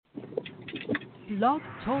Blog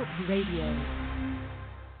Talk Radio.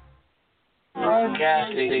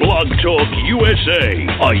 Blog Talk USA.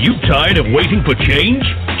 Are you tired of waiting for change?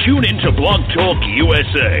 Tune in to Blog Talk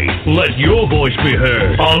USA. Let your voice be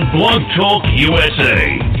heard on Blog Talk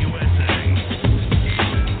USA.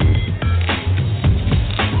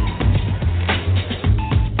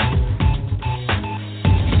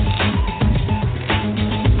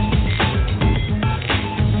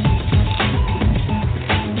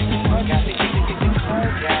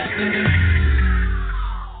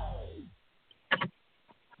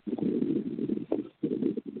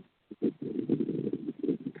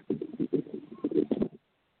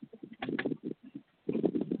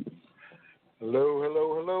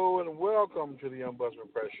 To the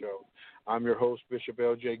Ombudsman Press Show. I'm your host, Bishop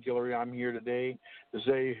L.J. Guillory. I'm here today to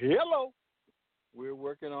say hello. We're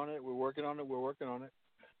working on it.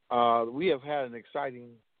 We have had an exciting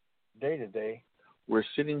day today. We're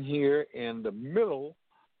sitting here in the middle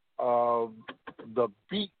of the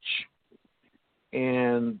beach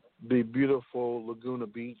in the beautiful Laguna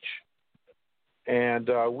Beach. And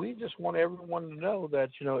we just want everyone to know that,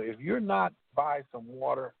 if you're not by some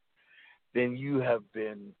water, then you have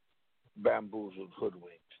been bamboozled,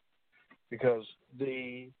 hoodwinked, because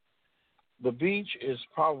the beach is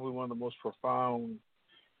probably one of the most profound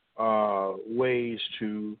ways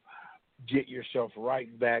to get yourself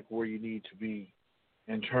right back where you need to be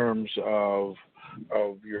in terms of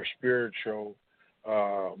your spiritual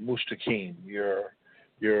mustaqim, your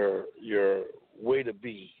way to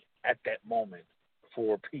be at that moment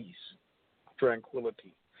for peace,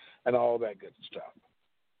 tranquility, and all that good stuff.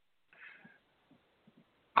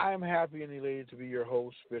 I am happy and elated to be your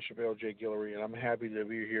host, Bishop L.J. Guillory, and I'm happy to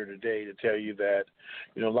be here today to tell you that,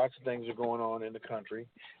 lots of things are going on in the country,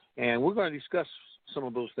 and we're going to discuss some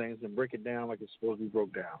of those things and break it down like it's supposed to be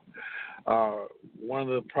broke down. One of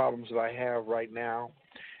the problems that I have right now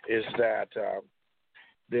is that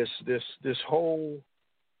this whole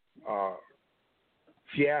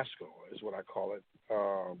fiasco is what I call it,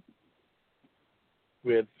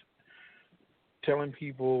 with telling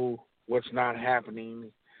people what's not happening,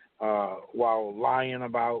 while lying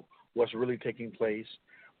about what's really taking place,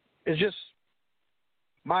 is just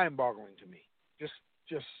mind-boggling to me.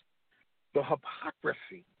 Just the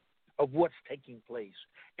hypocrisy of what's taking place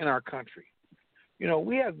in our country.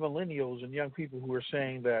 We have millennials and young people who are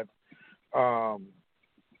saying that,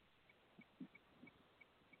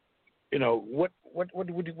 what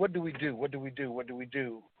do we do? What do we do? What do we do? What do we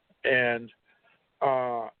do? And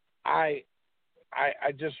I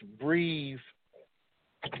just breathe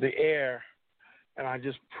the air, and I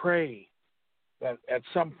just pray that at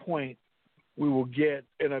some point we will get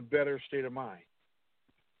in a better state of mind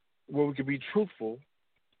where we can be truthful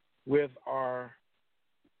with our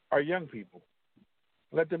young people.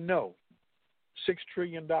 Let them know $6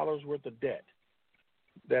 trillion worth of debt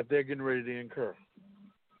that they're getting ready to incur.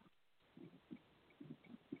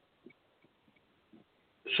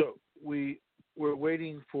 So we're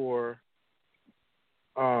waiting for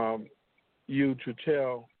you to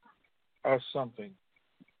tell us something.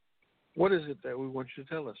 What is it that we want you to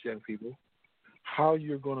tell us, young people? How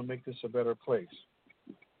you're going to make this a better place?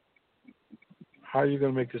 How are you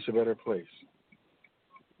going to make this a better place?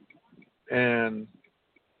 And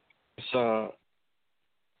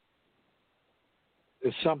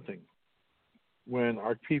it's something when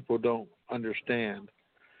our people don't understand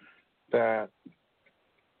that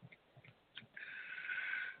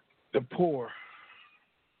the poor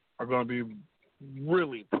are going to be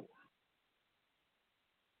really poor.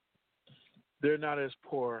 They're not as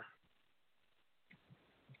poor.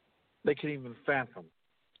 They can't even fathom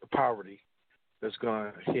the poverty that's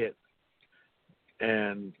going to hit,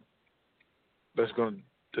 and that's going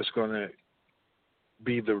to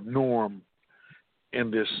be the norm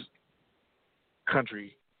in this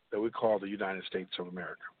country that we call the United States of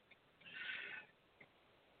America.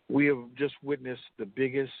 We have just witnessed the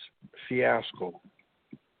biggest fiasco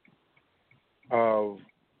of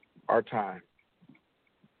our time.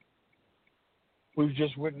 We've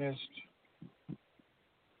just witnessed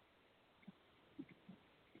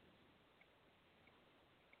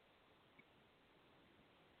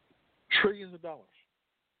trillions of dollars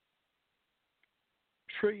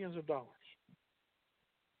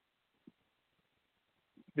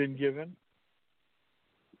been given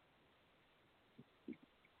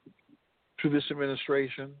to this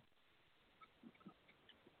administration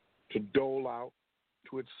to dole out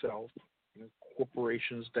to itself,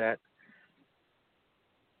 corporations that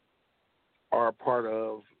are a part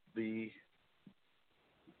of the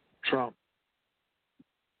Trump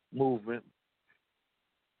movement.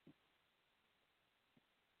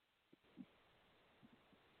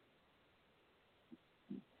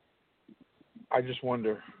 I just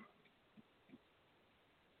wonder.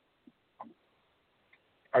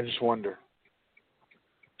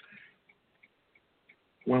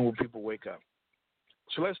 When will people wake up?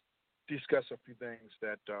 So let's discuss a few things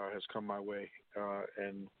that has come my way,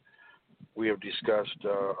 and we have discussed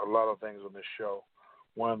a lot of things on this show.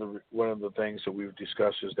 One of the things that we've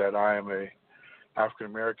discussed is that I am a African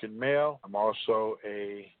American male. I'm also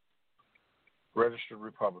a registered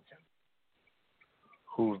Republican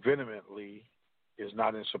who vehemently is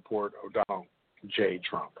not in support of Donald J.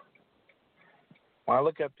 Trump. When I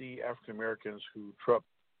look at the African Americans who Trump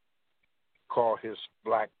call his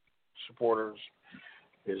black supporters,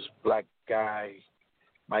 his black guy,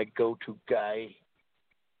 my go-to guy,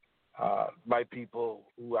 my people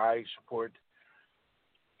who I support,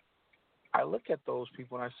 I look at those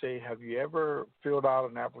people and I say, have you ever filled out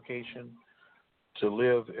an application to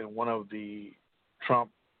live in one of the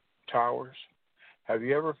Trump towers? Have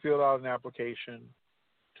you ever filled out an application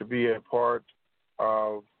to be a part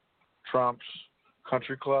of Trump's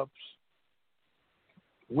country clubs?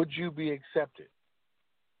 Would you be accepted?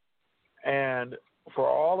 And for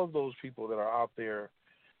all of those people that are out there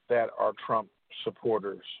that are Trump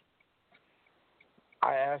supporters,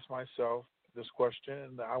 I ask myself this question,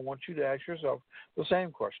 and I want you to ask yourself the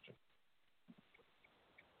same question.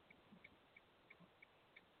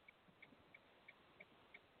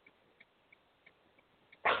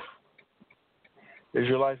 Is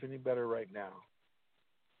your life any better right now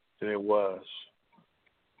than it was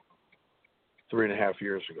 3.5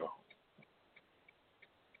 years ago?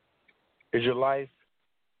 Is your life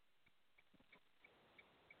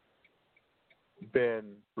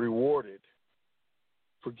been rewarded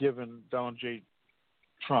for giving Donald J.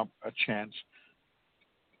 Trump a chance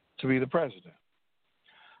to be the president?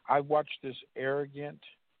 I watched this arrogant,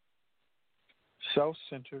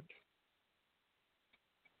 self-centered,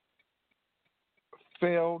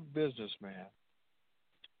 failed businessman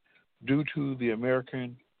due to the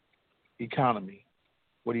American economy,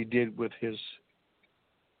 what he did with his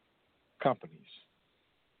companies.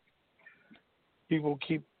 People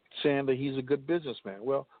keep saying that he's a good businessman.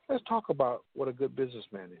 Well, let's talk about what a good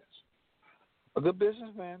businessman is. A good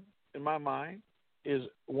businessman, in my mind, is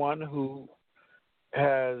one who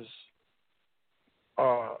has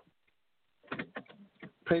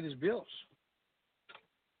paid his bills,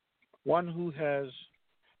 one who has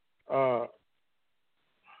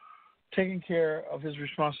taken care of his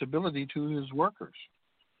responsibility to his workers.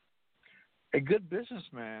 A good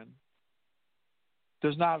businessman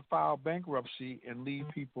does not file bankruptcy and leave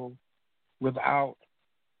people without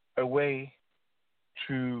a way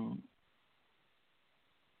to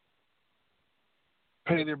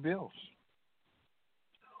pay their bills.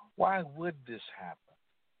 Why would this happen?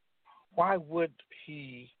 Why would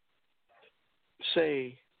he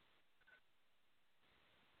say,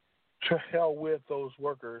 to hell with those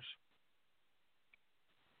workers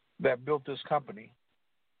that built this company?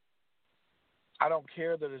 I don't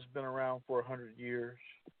care that it's been around for 100 years.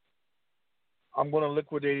 I'm going to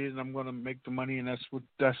liquidate it and I'm going to make the money, and that's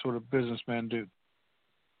what a businessman do.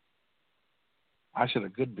 I said a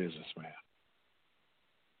good businessman.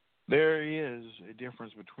 There is a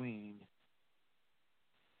difference between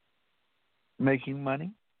making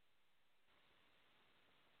money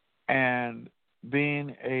and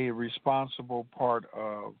being a responsible part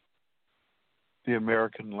of the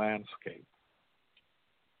American landscape.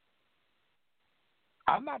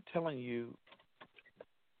 I'm not telling you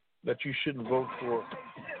that you shouldn't vote for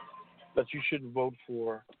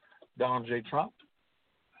Donald J. Trump.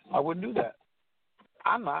 I wouldn't do that.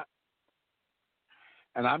 I'm not.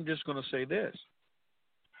 And I'm just going to say this.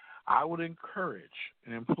 I would encourage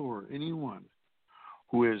and implore anyone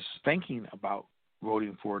who is thinking about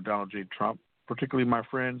voting for Donald J. Trump, particularly my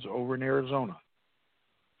friends over in Arizona,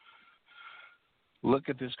 look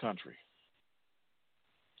at this country.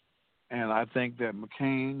 And I think that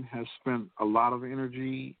McCain has spent a lot of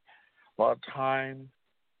energy, a lot of time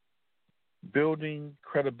building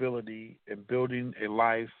credibility and building a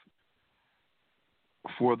life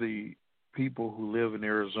for the people who live in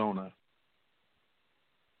Arizona.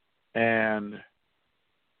 And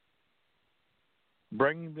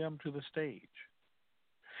bringing them to the stage.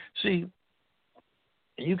 See,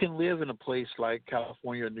 you can live in a place like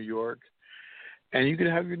California or New York, and you can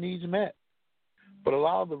have your needs met. But a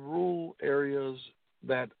lot of the rural areas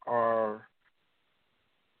that are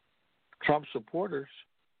Trump supporters,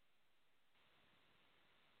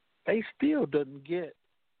 they still doesn't get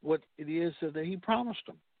what it is that he promised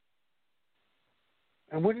them.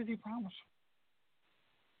 And what did he promise them?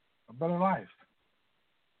 A better life.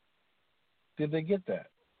 Did they get that?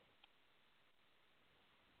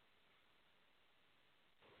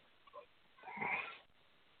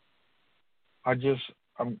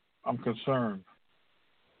 I'm concerned.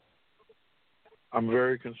 I'm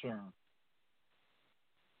very concerned.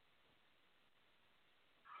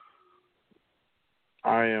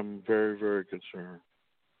 I am very, very concerned.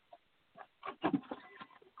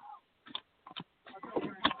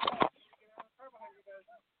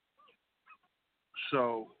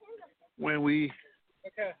 So when we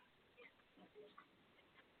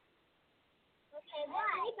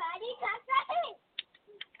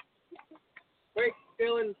Wait,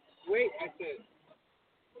 Dylan, wait, I said.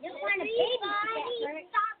 You want a baby?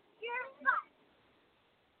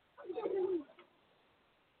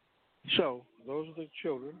 So those are the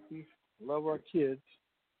children. We love our kids.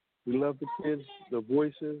 We love the kids, the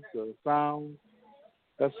voices, the sound.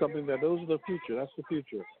 That's something that those are the future. That's the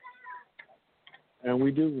future. And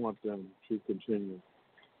we do want them to continue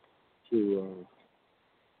to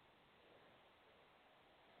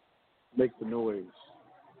make the noise,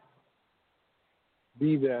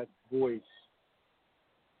 be that voice.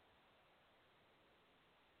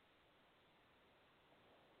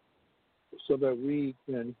 So that we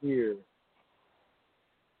can hear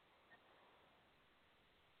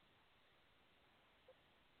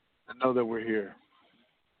and know that we're here.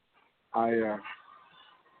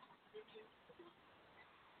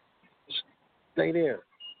 Stay there.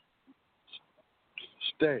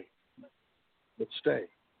 Stay. But stay.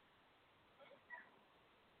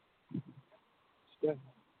 Stay.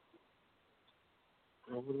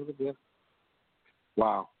 Over a little bit.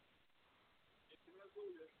 Wow.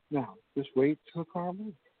 Now, just wait till a car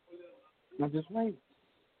moves. Now, just wait.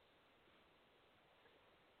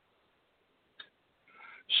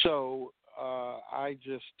 So,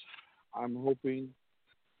 I'm hoping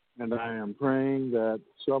and I am praying that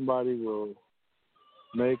somebody will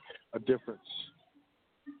make a difference.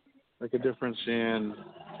 Make a difference in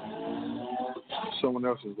someone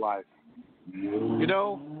else's life. You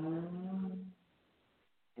know,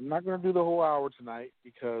 I'm not going to do the whole hour tonight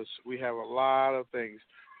because we have a lot of things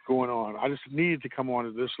going on. I just needed to come on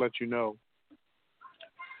and just let you know.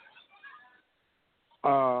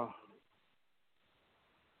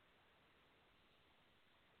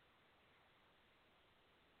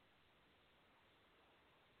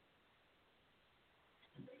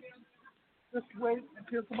 Just wait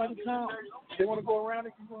until somebody comes. They want to go around,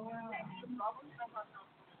 they can go around.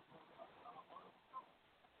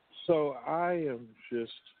 So I am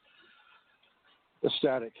just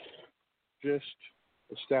ecstatic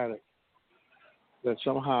that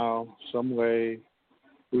somehow, some way,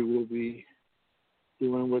 we will be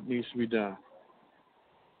doing what needs to be done.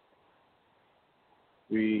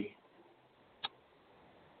 We're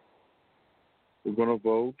going to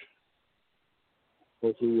vote.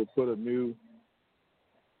 Hopefully we'll put a new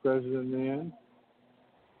president in.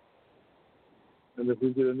 And if we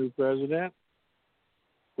get a new president,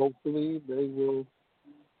 hopefully they will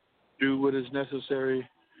do what is necessary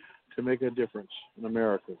to make a difference in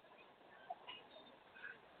America.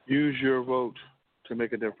 Use your vote to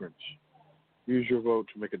make a difference. Use your vote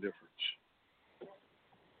to make a difference.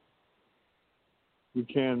 You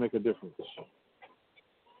can make a difference.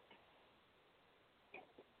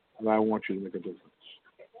 And I want you to make a difference.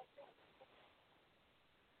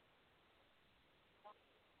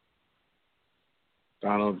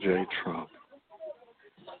 Donald J. Trump.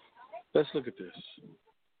 Let's look at this.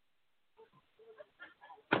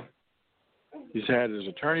 He's had his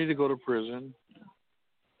attorney to go to prison.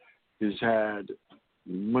 He's had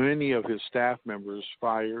many of his staff members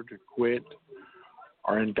fired, quit,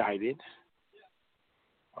 or indicted.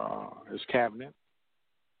 His cabinet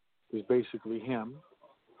is basically him.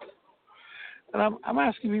 And I'm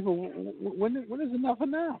asking people, when is enough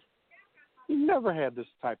enough? We've never had this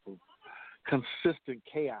type of consistent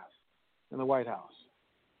chaos in the White House.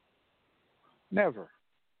 Never.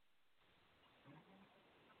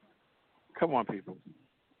 Come on, people.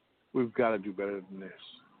 We've got to do better than this.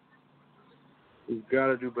 We've got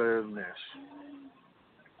to do better than this.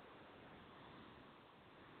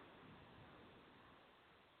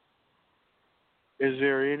 Is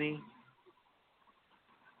there any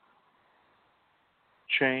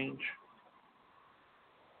change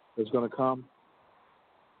that's going to come?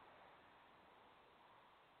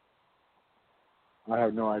 I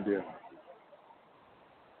have no idea.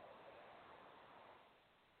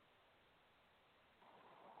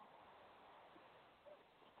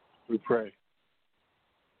 We pray.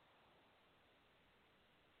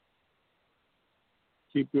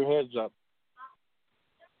 Keep your heads up.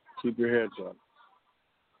 Keep your heads up.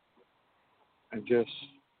 And just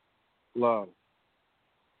love.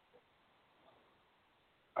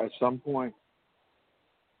 At some point,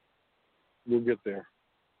 we'll get there.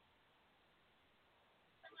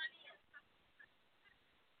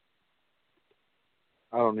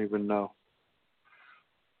 I don't even know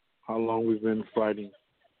how long we've been fighting.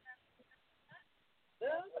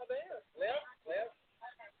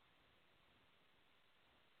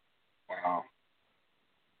 Wow.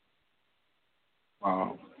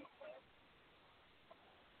 Wow.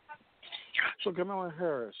 So Kamala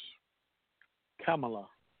Harris, Kamala,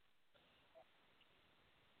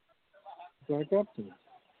 back up to me.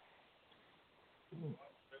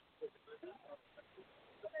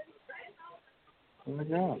 Oh my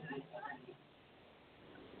God.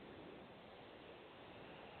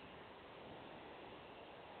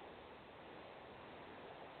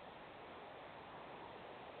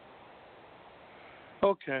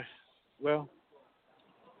 Okay. Well,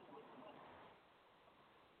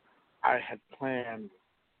 I had planned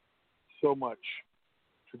so much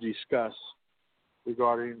to discuss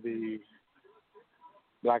regarding the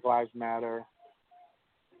Black Lives Matter,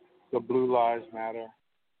 the Blue Lives Matter,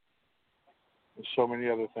 and so many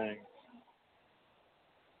other things.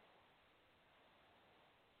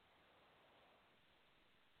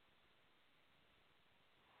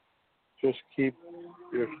 Just keep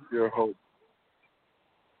your hope,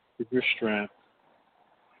 keep your strength,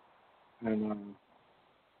 and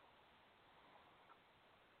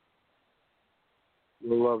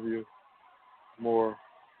we'll love you more.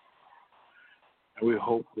 And we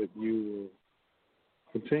hope that you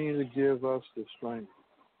will continue to give us the strength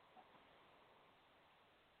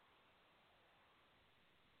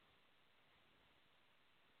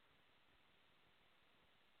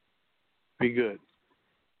be good.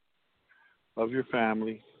 Love your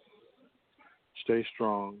family. Stay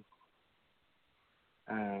strong.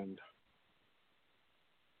 And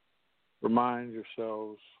remind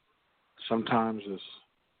yourselves sometimes it's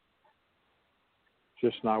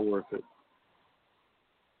just not worth it.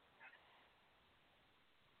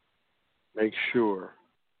 Make sure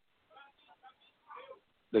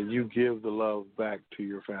that you give the love back to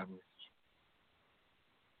your families.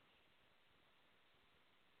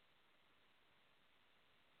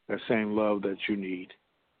 That same love that you need.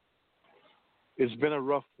 It's been a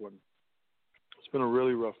rough one. It's been a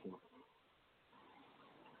really rough one.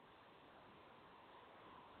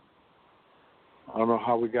 I don't know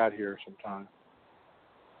how we got here sometimes.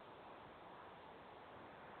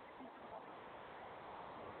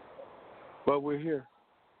 But we're here.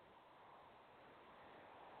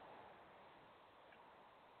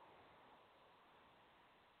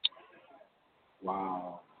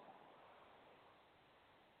 Wow.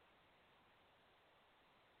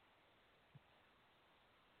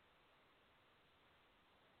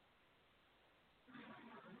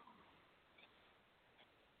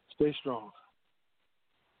 Stay strong.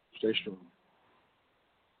 Stay strong.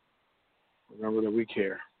 Remember that we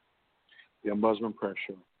care. The Ombudsman Press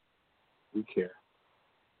Show. We care.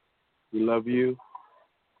 We love you,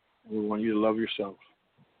 and we want you to love yourself.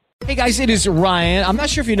 Hey guys, it is Ryan. I'm not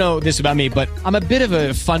sure if you know this about me, but I'm a bit of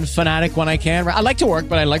a fun fanatic when I can. I like to work,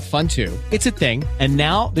 but I like fun too. It's a thing. And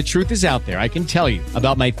now the truth is out there. I can tell you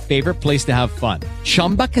about my favorite place to have fun.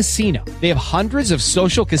 Chumba Casino. They have hundreds of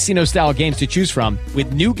social casino style games to choose from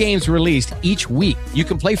with new games released each week. You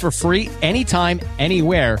can play for free anytime,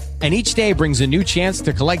 anywhere. And each day brings a new chance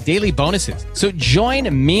to collect daily bonuses. So join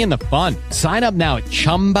me in the fun. Sign up now at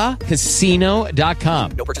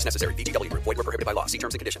ChumbaCasino.com. No purchase necessary. VGW Group. Void where prohibited by law. See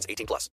terms and conditions. 18+.